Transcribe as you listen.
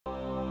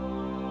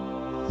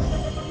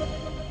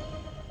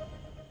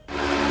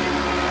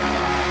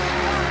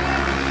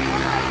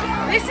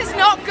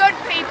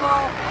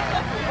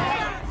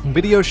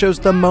Video shows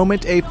the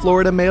moment a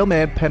Florida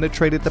mailman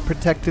penetrated the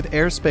protected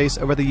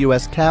airspace over the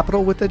U.S.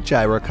 Capitol with a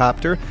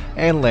gyrocopter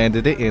and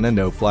landed it in a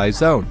no-fly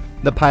zone.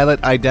 The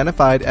pilot,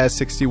 identified as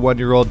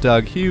 61-year-old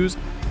Doug Hughes,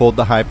 pulled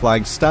the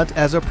high-flying stunt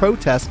as a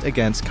protest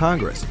against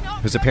Congress.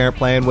 His apparent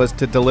plan was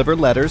to deliver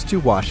letters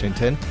to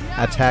Washington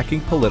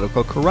attacking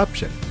political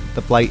corruption.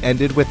 The flight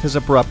ended with his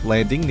abrupt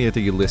landing near the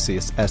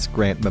Ulysses S.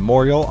 Grant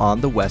Memorial on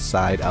the west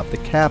side of the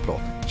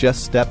Capitol,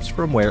 just steps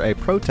from where a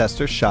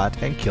protester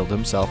shot and killed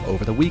himself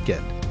over the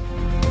weekend.